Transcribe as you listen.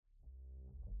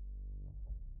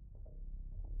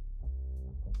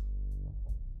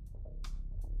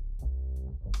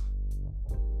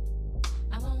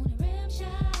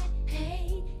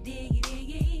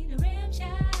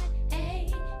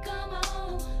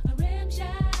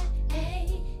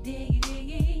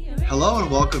Hello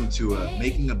and welcome to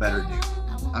Making a Better New.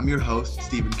 I'm your host,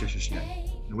 Stephen Kishishnek.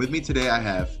 And with me today I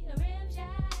have...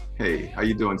 Hey, how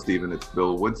you doing, Stephen? It's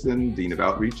Bill Woodson, Dean of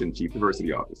Outreach and Chief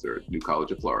Diversity Officer at New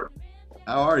College of Florida.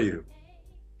 How are you?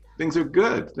 Things are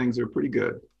good. Things are pretty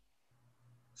good.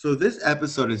 So this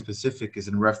episode in specific is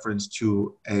in reference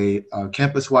to a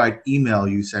campus-wide email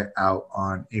you sent out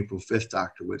on April 5th,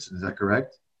 Dr. Woodson. Is that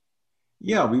correct?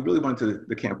 Yeah, we really wanted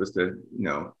the campus to,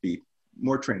 be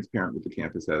more transparent with the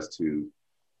campus as to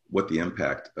what the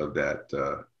impact of that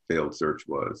failed search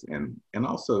was. And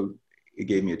also it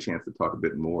gave me a chance to talk a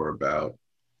bit more about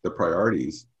the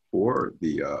priorities for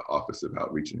the Office of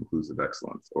Outreach and Inclusive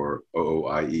Excellence, or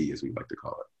OOIE as we like to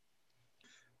call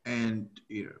it. And,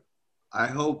 I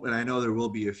hope, and I know there will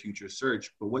be a future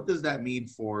search, but what does that mean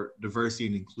for diversity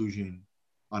and inclusion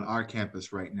on our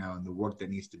campus right now and the work that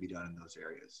needs to be done in those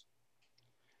areas?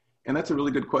 And that's a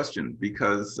really good question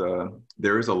because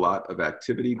there is a lot of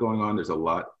activity going on. There's a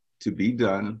lot to be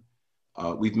done.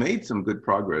 We've made some good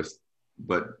progress,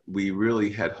 but we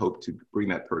really had hoped to bring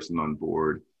that person on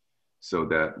board so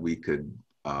that we could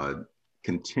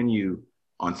continue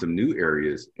on some new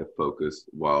areas of focus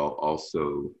while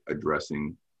also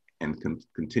addressing and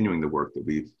continuing the work that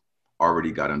we've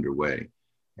already got underway.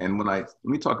 And let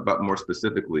me talk about more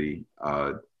specifically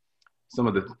some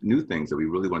of the new things that we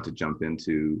really want to jump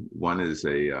into. One is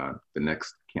the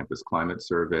next campus climate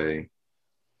survey.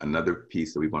 Another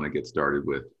piece that we want to get started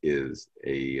with is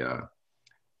a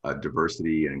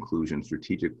diversity and inclusion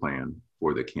strategic plan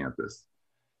for the campus.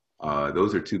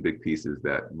 Those are two big pieces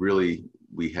that really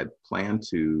we had planned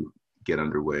to get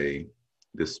underway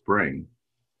this spring,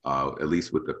 at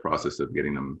least with the process of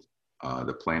getting them,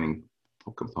 the planning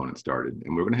component started.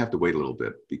 And we're going to have to wait a little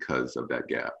bit because of that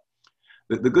gap.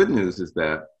 The good news is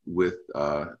that with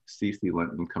Cece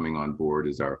Linton coming on board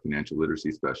as our financial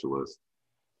literacy specialist,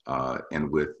 and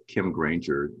with Kim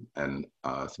Granger and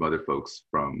some other folks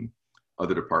from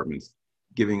other departments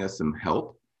giving us some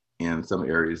help in some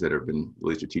areas that have been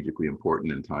really strategically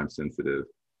important and time sensitive,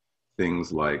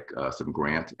 things like some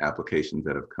grant applications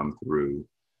that have come through,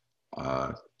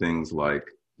 things like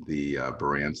the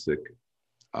Barancic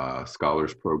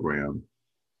Scholars Program,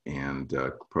 and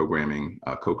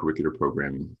co-curricular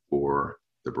programming for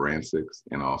the Barancics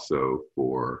and also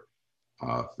for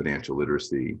financial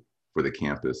literacy for the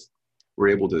campus. We're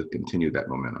able to continue that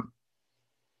momentum.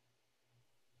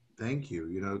 Thank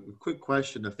you. A quick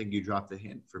question, I think you dropped a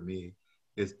hint for me,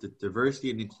 is the diversity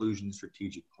and inclusion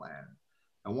strategic plan.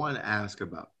 I want to ask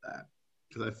about that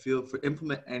because I feel for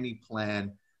implement any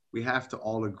plan, we have to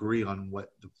all agree on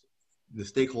what the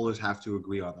stakeholders have to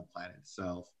agree on the plan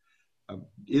itself.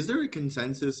 Is there a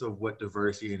consensus of what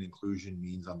diversity and inclusion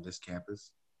means on this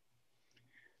campus?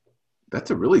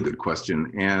 That's a really good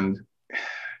question. And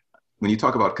when you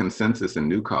talk about consensus in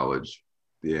New College,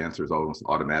 the answer is almost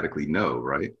automatically no,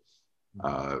 right?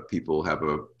 People have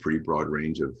a pretty broad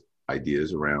range of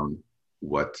ideas around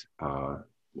what the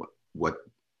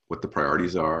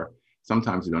priorities are.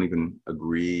 Sometimes we don't even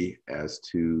agree as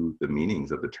to the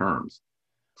meanings of the terms.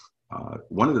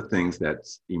 One of the things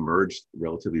that's emerged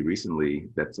relatively recently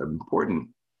that's an important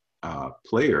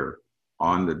player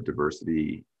on the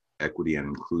diversity, equity, and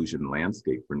inclusion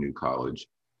landscape for New College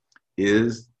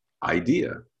is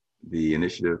IDEA, the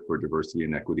Initiative for Diversity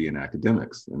and Equity in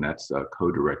Academics. And that's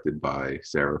co-directed by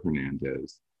Sarah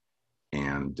Hernandez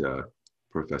and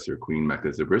Professor Queen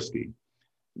Mecca Zabriskie.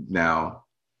 Now,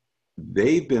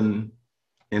 they've been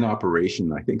in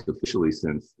operation, I think, officially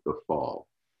since the fall.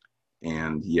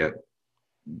 And yet,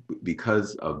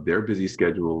 because of their busy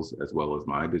schedules, as well as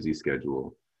my busy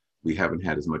schedule, we haven't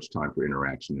had as much time for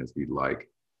interaction as we'd like.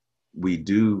 We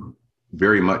do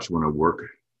very much want to work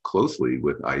closely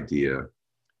with IDEA,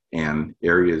 and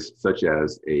areas such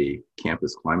as a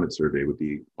campus climate survey would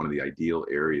be one of the ideal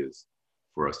areas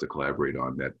for us to collaborate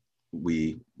on that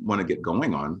we want to get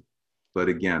going on. But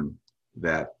again,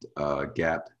 that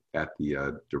gap at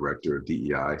the director of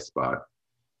DEI spot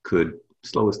could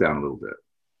slow us down a little bit.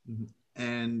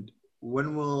 And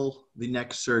when will the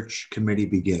next search committee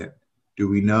begin? Do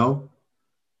we know?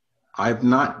 I've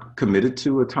not committed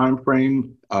to a time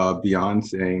frame beyond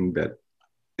saying that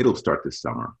it'll start this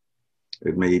summer.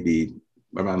 It may be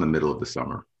around the middle of the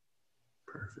summer.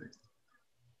 Perfect.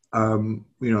 On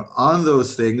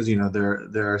those things,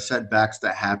 there are setbacks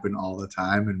that happen all the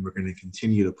time, and we're going to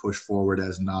continue to push forward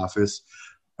as an office.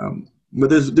 But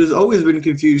there's always been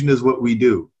confusion as what we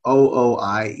do,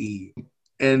 OOIE.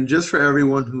 And just for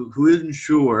everyone who isn't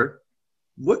sure,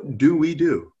 what do we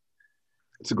do?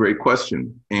 It's a great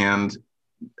question. And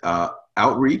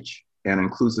outreach and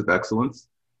inclusive excellence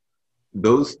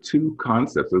those two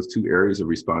concepts, those two areas of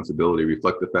responsibility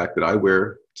reflect the fact that I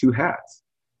wear two hats.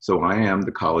 So I am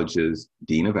the college's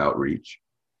Dean of Outreach,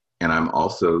 and I'm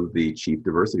also the Chief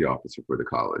Diversity Officer for the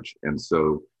college. And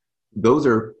so those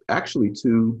are actually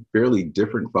two fairly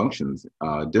different functions,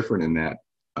 different in that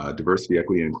diversity,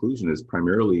 equity, and inclusion is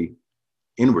primarily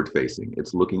inward facing.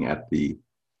 It's looking at the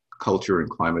culture and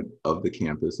climate of the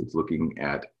campus. It's looking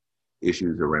at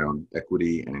issues around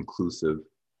equity and inclusive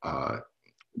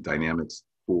dynamics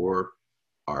for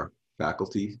our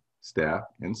faculty, staff,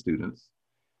 and students.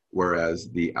 Whereas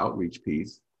the outreach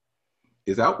piece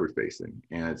is outward facing,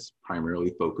 and it's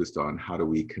primarily focused on how do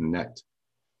we connect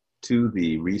to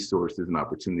the resources and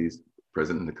opportunities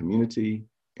present in the community,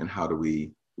 and how do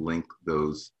we link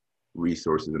those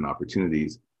resources and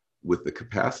opportunities with the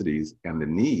capacities and the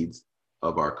needs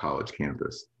of our college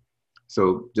campus.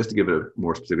 So just to give a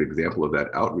more specific example of that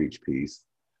outreach piece,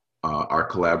 our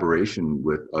collaboration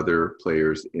with other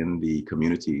players in the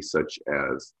community, such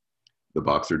as the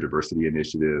Boxer Diversity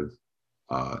Initiative,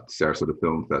 Sarasota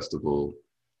Film Festival,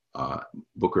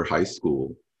 Booker High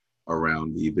School,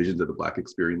 around the Visions of the Black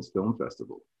Experience Film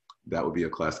Festival. That would be a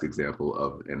classic example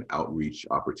of an outreach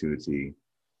opportunity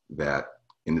that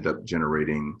ended up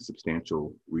generating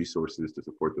substantial resources to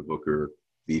support the Booker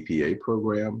VPA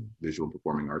program, Visual and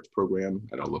Performing Arts program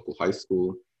at our local high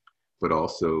school, but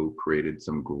also created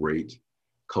some great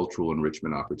cultural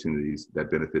enrichment opportunities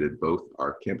that benefited both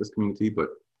our campus community, but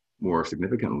more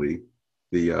significantly,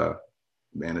 the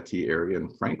Manatee area.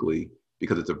 And frankly,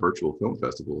 because it's a virtual film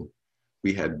festival,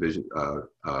 we had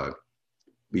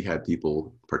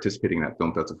people participating in that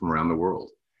film festival from around the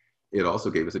world. It also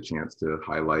gave us a chance to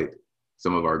highlight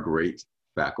some of our great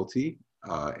faculty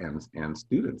and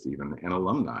students even, and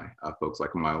alumni, folks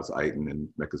like Miles Eiten and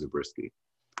Mecca Zabriskie.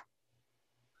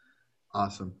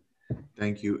 Awesome.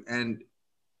 Thank you. And,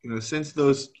 since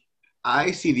those,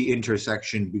 I see the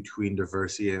intersection between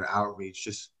diversity and outreach,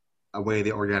 just a way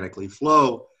they organically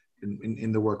flow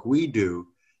in the work we do.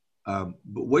 But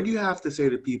what do you have to say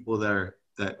to people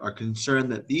that are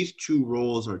concerned that these two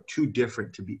roles are too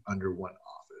different to be under one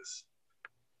office?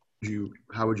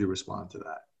 How would you respond to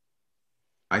that?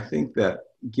 I think that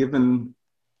given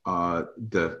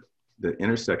the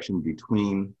intersection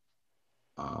between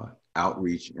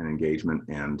outreach and engagement,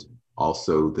 and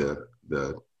also the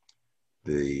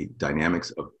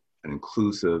dynamics of an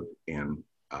inclusive and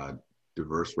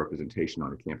diverse representation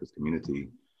on a campus community,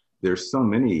 there's so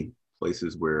many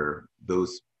places where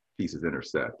those pieces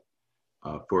intersect.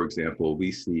 For example,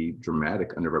 we see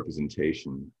dramatic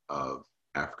underrepresentation of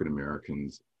African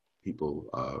Americans, people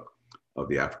of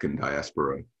the African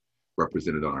diaspora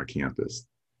represented on our campus.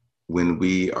 When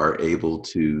we are able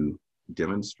to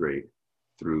demonstrate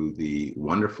through the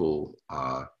wonderful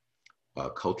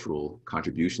cultural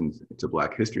contributions to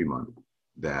Black History Month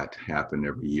that happen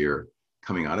every year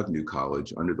coming out of New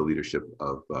College under the leadership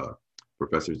of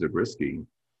Professor Zabriskie,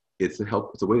 it's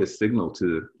a way to signal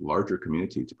to larger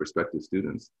community, to prospective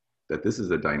students, that this is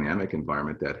a dynamic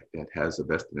environment that has a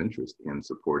vested interest in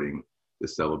supporting the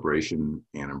celebration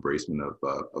and embracement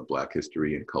of Black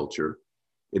history and culture.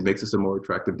 It makes us a more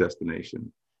attractive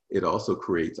destination. It also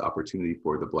creates opportunity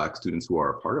for the Black students who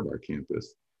are a part of our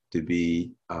campus to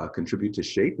contribute to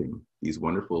shaping these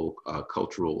wonderful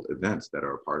cultural events that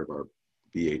are a part of our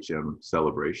BHM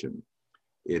celebration.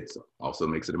 It also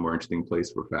makes it a more interesting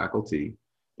place for faculty,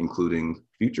 including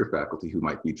future faculty who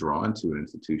might be drawn to an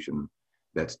institution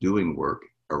that's doing work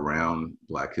around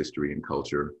Black history and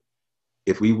culture.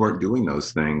 If we weren't doing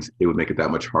those things, it would make it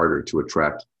that much harder to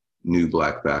attract new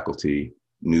Black faculty,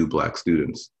 new Black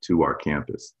students to our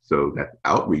campus. So that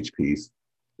outreach piece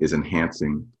is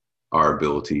enhancing our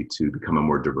ability to become a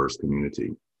more diverse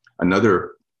community.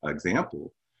 Another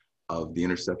example of the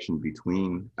intersection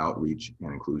between outreach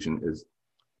and inclusion is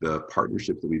the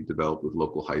partnerships that we've developed with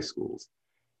local high schools.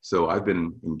 So I've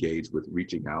been engaged with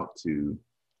reaching out to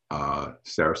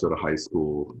Sarasota High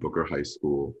School, Booker High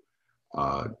School.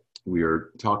 We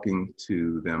are talking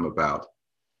to them about,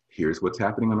 here's what's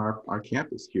happening on our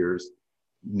campus. Here's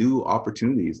new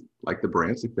opportunities like the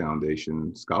Brancy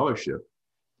Foundation scholarship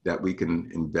that we can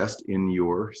invest in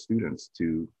your students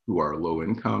who are low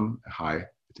income, high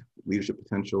leadership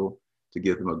potential, to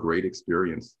give them a great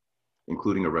experience,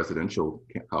 including a residential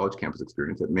college campus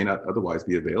experience that may not otherwise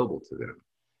be available to them.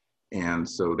 And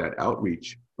so that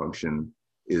outreach function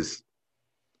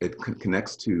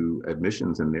connects to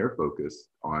admissions and their focus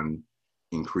on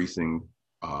increasing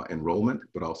enrollment,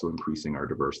 but also increasing our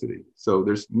diversity. So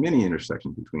there's many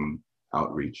intersections between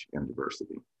outreach and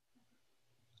diversity.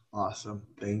 Awesome,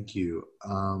 thank you.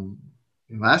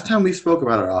 Last time we spoke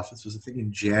about our office was, I think,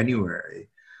 in January.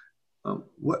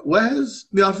 What has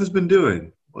the office been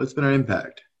doing? What's been our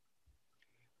impact?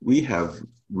 We have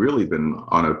really been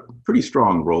on a pretty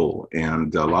strong roll,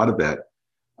 and a lot of that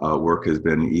work has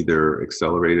been either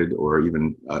accelerated or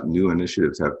even new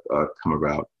initiatives have come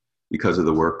about because of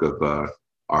the work of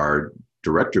our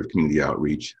Director of Community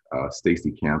Outreach,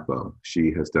 Stacy Campo.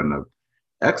 She has done an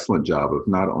excellent job of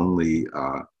not only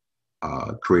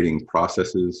creating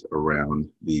processes around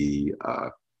the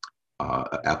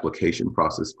application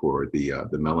process for the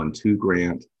Mellon 2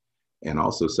 grant, and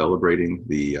also celebrating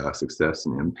the success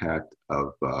and impact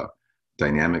of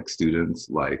dynamic students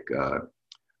like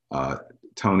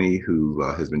Tony, who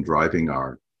has been driving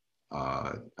our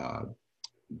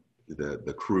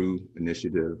the Crew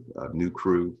initiative, New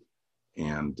Crew,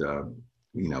 and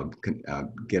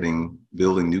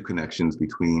building new connections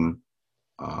between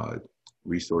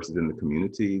resources in the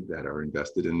community that are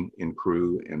invested in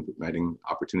Crew, and providing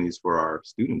opportunities for our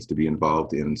students to be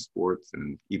involved in sports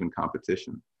and even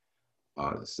competition.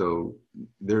 So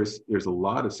there's a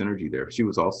lot of synergy there. She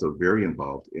was also very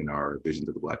involved in our Visions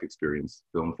of the Black Experience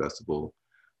Film Festival,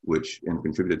 which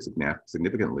contributed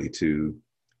significantly to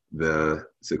the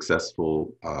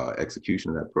successful execution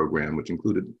of that program, which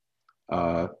included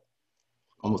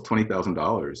almost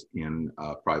 $20,000 in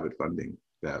private funding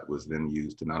that was then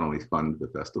used to not only fund the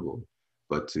festival,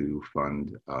 but to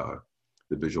fund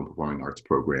the visual performing arts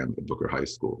program at Booker High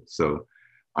School. So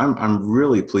I'm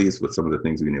really pleased with some of the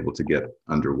things we've been able to get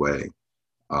underway.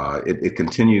 It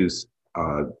continues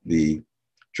the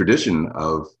tradition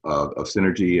of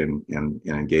synergy and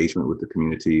engagement with the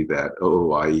community that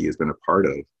OOIE has been a part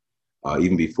of.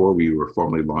 Even before we were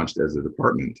formally launched as a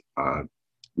department,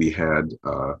 we had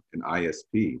an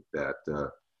ISP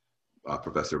that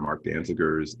Professor Mark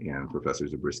Danzigers and Professor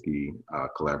Zabriskie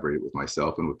collaborated with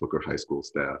myself and with Booker High School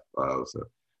staff. It was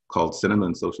called Cinema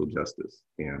and Social Justice.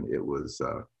 And it was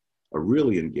a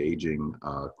really engaging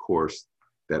course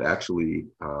that actually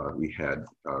we had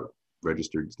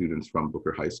registered students from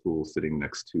Booker High School sitting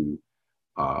next to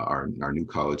our new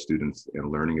college students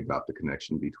and learning about the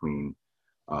connection between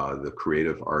the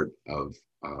creative art of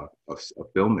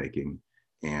filmmaking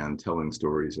and telling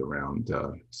stories around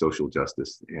social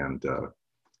justice and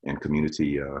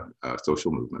community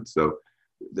social movements. So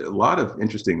there are a lot of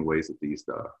interesting ways that these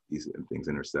things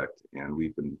intersect, and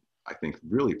we've been, I think,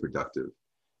 really productive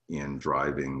in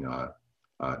driving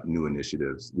new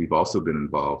initiatives. We've also been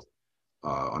involved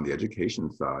on the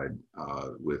education side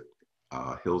with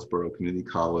Hillsborough Community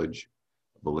College,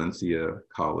 Valencia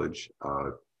College,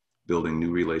 building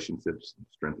new relationships,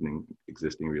 strengthening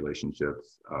existing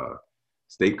relationships.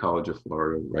 State College of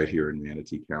Florida, right here in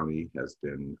Manatee County, has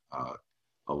been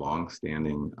a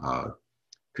long-standing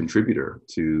contributor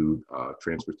to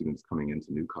transfer students coming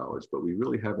into New College, but we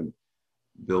really haven't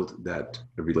built that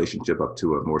relationship up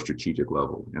to a more strategic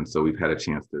level. And so we've had a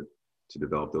chance to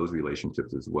develop those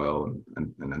relationships as well,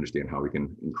 and understand how we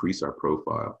can increase our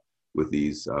profile with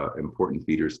these important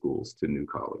feeder schools to New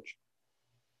College.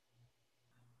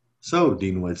 So,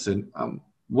 Dean Whitson,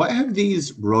 what have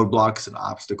these roadblocks and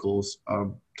obstacles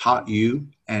taught you,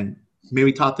 and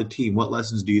maybe taught the team? What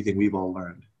lessons do you think we've all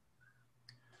learned?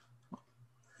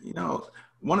 You know,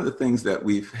 one of the things that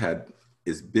we've had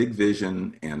is big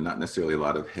vision and not necessarily a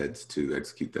lot of heads to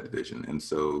execute that vision. And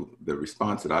so the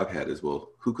response that I've had is,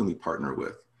 well, who can we partner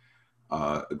with?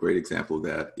 A great example of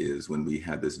that is when we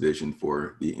had this vision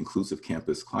for the Inclusive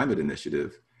Campus Climate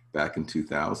Initiative back in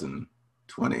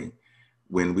 2020,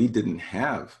 when we didn't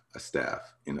have a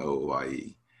staff in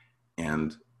OOIE.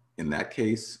 And in that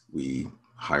case, we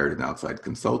hired an outside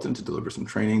consultant to deliver some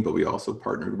training, but we also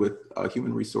partnered with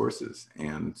human resources.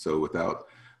 And so without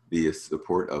the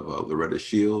support of Loretta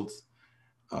Shields,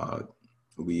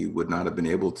 we would not have been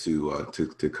able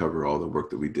to cover all the work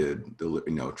that we did,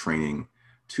 training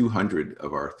 200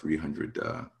 of our 300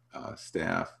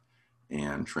 staff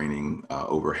and training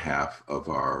over half of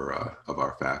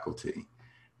our faculty.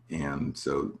 And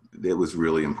so it was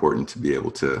really important to be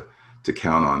able to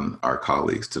count on our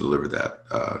colleagues to deliver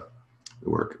that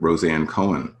work. Roseanne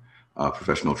Cohen, a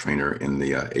professional trainer in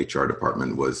the HR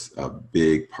department, was a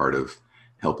big part of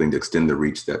helping to extend the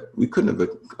reach that we couldn't have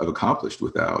accomplished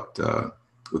without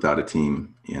a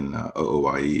team in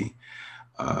OOIE.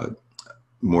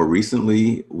 More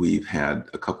recently, we've had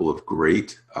a couple of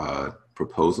great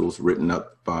proposals written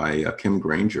up by Kim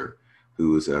Granger,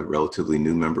 who is a relatively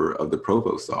new member of the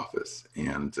Provost's office.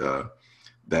 And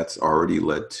that's already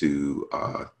led to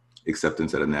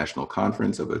acceptance at a national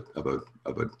conference of a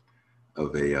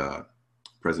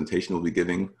presentation we'll be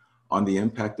giving on the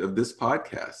impact of this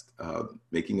podcast,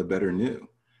 Making a Better New.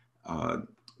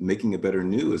 Making a Better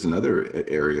New is another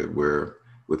area where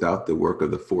without the work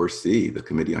of the 4C, the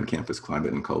Committee on Campus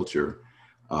Climate and Culture,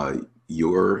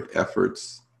 your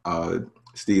efforts,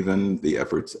 Stephen, the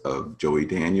efforts of Joey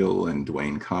Daniel and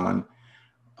Dwayne Kahn,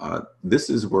 this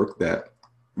is work that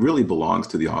really belongs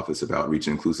to the Office of Outreach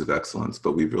and Inclusive Excellence,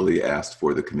 but we've really asked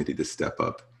for the committee to step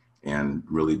up and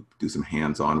really do some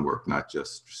hands-on work, not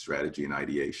just strategy and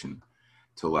ideation,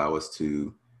 to allow us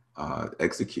to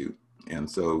execute. And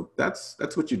so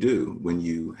that's what you do when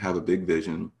you have a big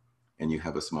vision and you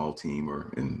have a small team,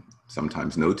 and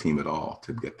sometimes no team at all,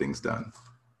 to get things done.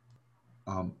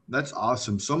 That's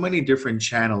awesome. So many different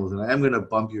channels, and I am going to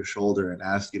bump your shoulder and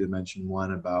ask you to mention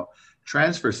one about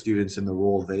transfer students and the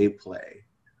role they play.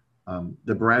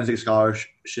 The Baranczyk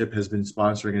Scholarship has been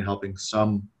sponsoring and helping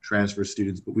some transfer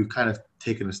students, but we've kind of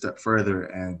taken a step further,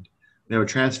 and we have a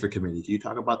transfer committee. Can you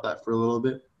talk about that for a little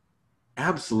bit?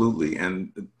 Absolutely,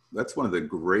 and that's one of the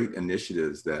great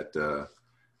initiatives that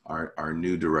our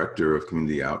new director of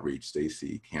community outreach,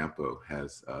 Stacy Campo,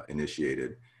 has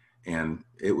initiated. And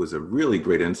it was a really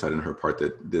great insight on her part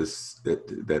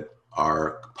that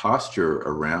our posture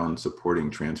around supporting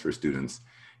transfer students,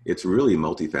 it's really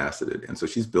multifaceted. And so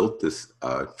she's built this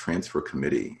transfer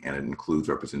committee, and it includes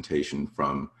representation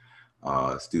from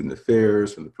student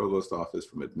affairs, from the provost office,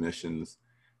 from admissions.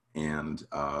 And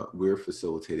we're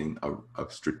facilitating a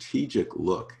strategic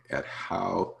look at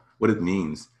what it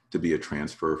means to be a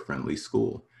transfer-friendly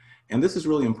school. And this is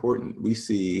really important. We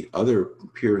see other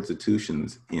peer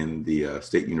institutions in the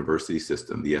state university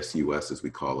system, the SUS as we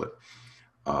call it,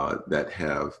 that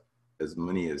have as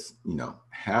many as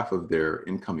half of their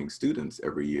incoming students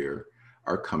every year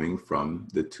are coming from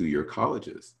the two-year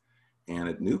colleges. And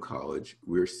at New College,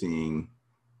 we're seeing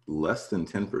less than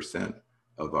 10%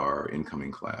 of our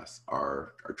incoming class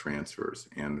are transfers.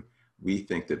 And we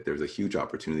think that there's a huge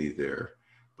opportunity there,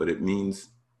 but it means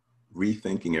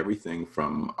rethinking everything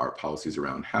from our policies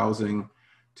around housing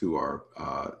to our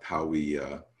how we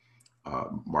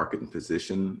market and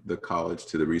position the college,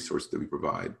 to the resources that we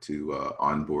provide to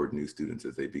onboard new students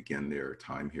as they begin their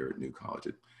time here at New College.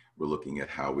 We're looking at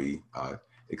how we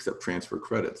accept transfer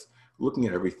credits, looking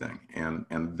at everything.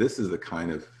 And this is the kind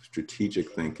of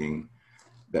strategic thinking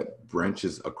that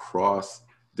branches across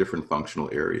different functional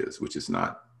areas, which has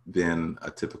not been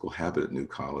a typical habit at New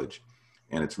College.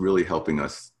 And it's really helping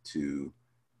us to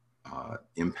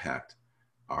impact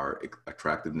our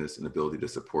attractiveness and ability to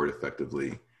support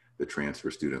effectively the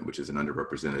transfer student, which is an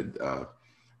underrepresented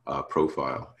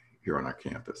profile here on our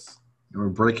campus. We're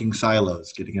breaking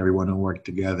silos, getting everyone to work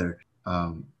together.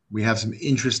 We have some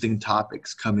interesting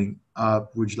topics coming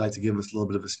up. Would you like to give us a little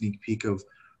bit of a sneak peek of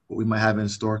what we might have in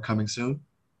store coming soon?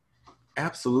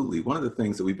 Absolutely. One of the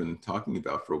things that we've been talking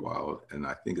about for a while, and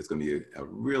I think it's going to be a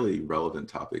really relevant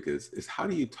topic, is how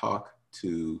do you talk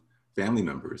to family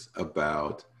members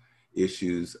about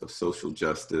issues of social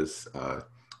justice,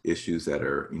 issues that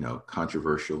are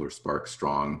controversial or spark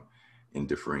strong and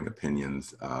differing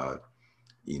opinions.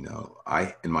 In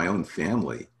my own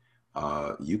family,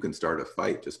 you can start a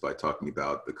fight just by talking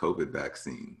about the COVID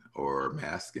vaccine or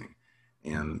masking.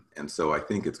 And so I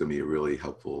think it's going to be a really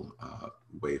helpful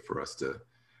way for us to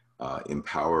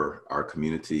empower our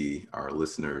community, our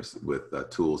listeners, with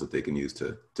tools that they can use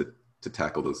to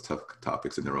tackle those tough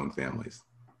topics in their own families.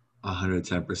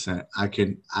 110%.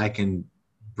 I can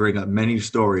bring up many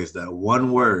stories that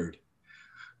one word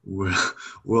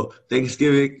will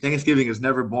Thanksgiving is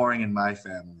never boring in my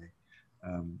family.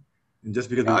 And just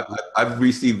because I've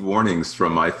received warnings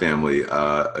from my family,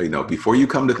 before you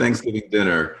come to Thanksgiving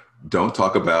dinner, don't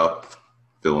talk about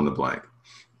fill in the blank.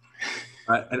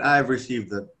 And I've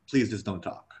received please just don't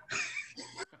talk.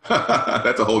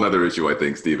 That's a whole nother issue, I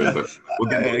think, Stephen, but we'll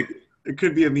get it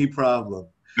could be a me problem.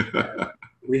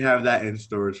 We have that in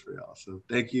stores for y'all. So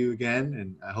thank you again.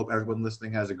 And I hope everyone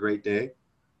listening has a great day.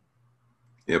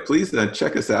 Yeah, please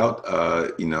check us out.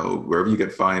 Wherever you can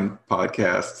find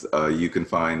podcasts, you can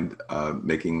find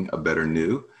Making a Better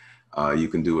New. You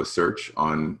can do a search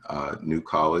on New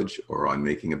College or on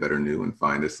Making a Better New and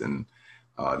find us in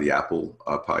the Apple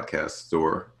podcast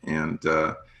store, and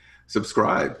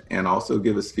subscribe and also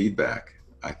give us feedback.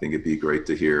 I think it'd be great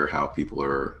to hear how people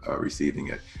are receiving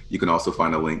it. You can also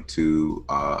find a link to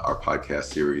our podcast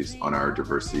series on our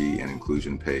diversity and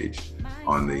inclusion page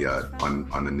on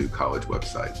the New College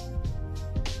website.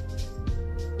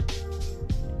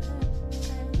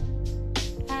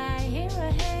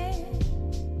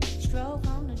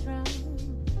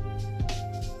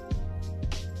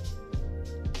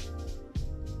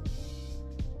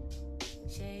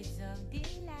 Shades of